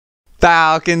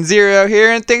Falcon Zero here,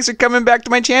 and thanks for coming back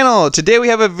to my channel. Today we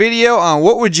have a video on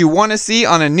what would you want to see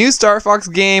on a new Star Fox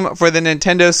game for the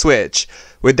Nintendo Switch.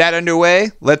 With that underway,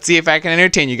 let's see if I can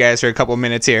entertain you guys for a couple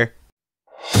minutes here.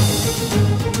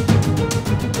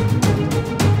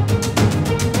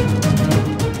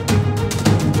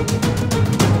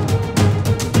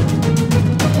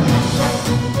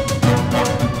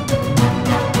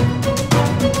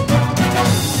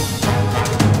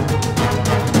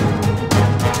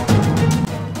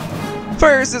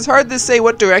 First, it's hard to say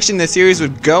what direction the series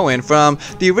would go in, from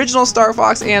the original Star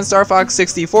Fox and Star Fox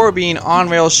 64 being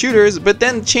on-rail shooters, but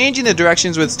then changing the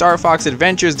directions with Star Fox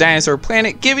Adventures Dinosaur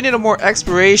Planet, giving it a more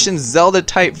exploration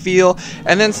Zelda-type feel,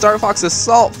 and then Star Fox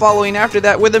Assault following after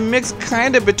that with a mix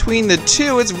kinda between the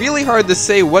two. It's really hard to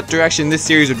say what direction this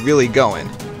series would really go in.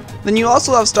 Then you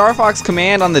also have Star Fox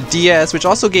Command on the DS, which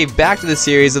also gave back to the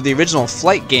series of the original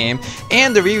Flight game,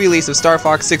 and the re-release of Star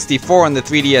Fox 64 on the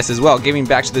 3DS as well, giving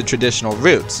back to the traditional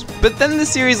roots. But then the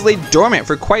series lay dormant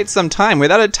for quite some time,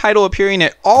 without a title appearing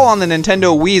at all on the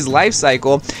Nintendo Wii's life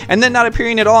cycle, and then not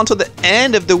appearing at all until the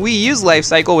end of the Wii U's life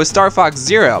cycle with Star Fox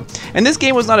Zero. And this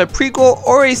game was not a prequel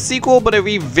or a sequel, but a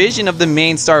revision of the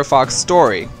main Star Fox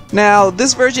story. Now,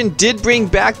 this version did bring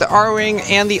back the R-Wing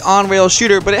and the on-rail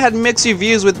shooter, but it had mixed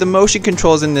reviews with the motion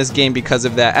controls in this game because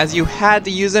of that, as you had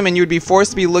to use them and you would be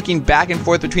forced to be looking back and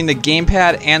forth between the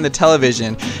gamepad and the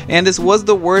television. And this was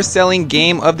the worst selling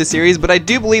game of the series, but I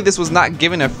do believe this was not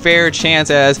given a fair chance,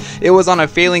 as it was on a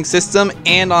failing system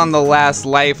and on the last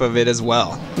life of it as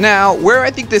well. Now, where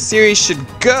I think this series should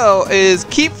go is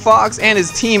keep Fox and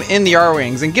his team in the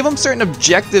R-Wings and give them certain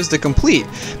objectives to complete.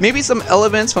 Maybe some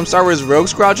elements from Star Wars Rogue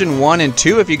Squadron 1 and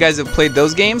 2, if you guys have played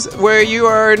those games, where you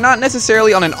are not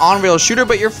necessarily on an on-rail shooter,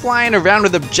 but you're flying around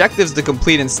with objectives to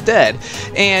complete instead,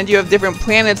 and you have different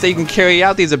planets that you can carry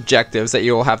out these objectives that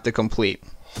you will have to complete.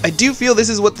 I do feel this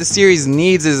is what the series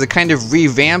needs, is a kind of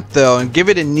revamp though, and give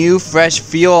it a new fresh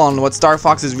feel on what Star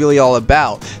Fox is really all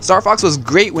about. Star Fox was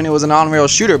great when it was an on-rail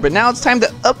shooter, but now it's time to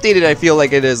update it, I feel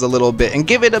like it is a little bit, and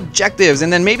give it objectives,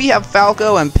 and then maybe have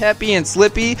Falco and Peppy and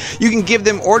Slippy, you can give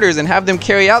them orders and have them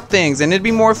carry out things, and it'd be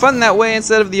more fun that way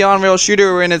instead of the on-rail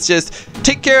shooter when it's just,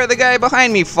 take care of the guy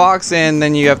behind me, Fox, and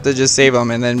then you have to just save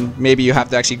him, and then maybe you have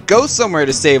to actually go somewhere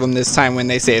to save him this time when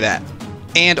they say that.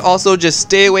 And also just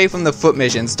stay away from the foot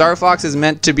mission. Star Fox is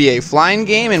meant to be a flying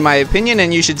game in my opinion,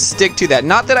 and you should stick to that.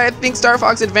 Not that I think Star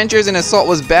Fox Adventures and Assault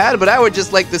was bad, but I would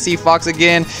just like to see Fox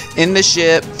again in the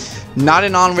ship, not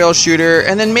an on-rail shooter,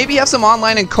 and then maybe have some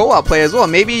online and co-op play as well.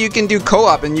 Maybe you can do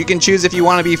co-op and you can choose if you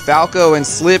want to be Falco and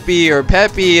Slippy or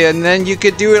Peppy, and then you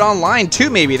could do it online too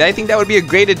maybe. I think that would be a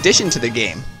great addition to the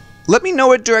game. Let me know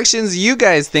what directions you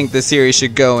guys think the series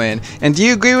should go in, and do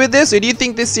you agree with this, or do you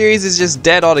think this series is just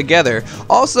dead altogether?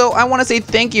 Also, I want to say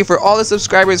thank you for all the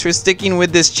subscribers for sticking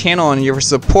with this channel and your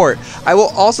support. I will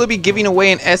also be giving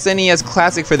away an SNES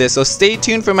Classic for this, so stay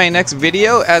tuned for my next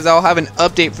video, as I'll have an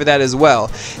update for that as well.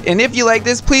 And if you like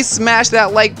this, please smash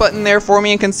that like button there for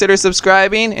me and consider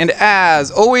subscribing, and as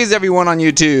always everyone on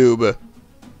YouTube,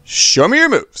 show me your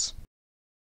moves.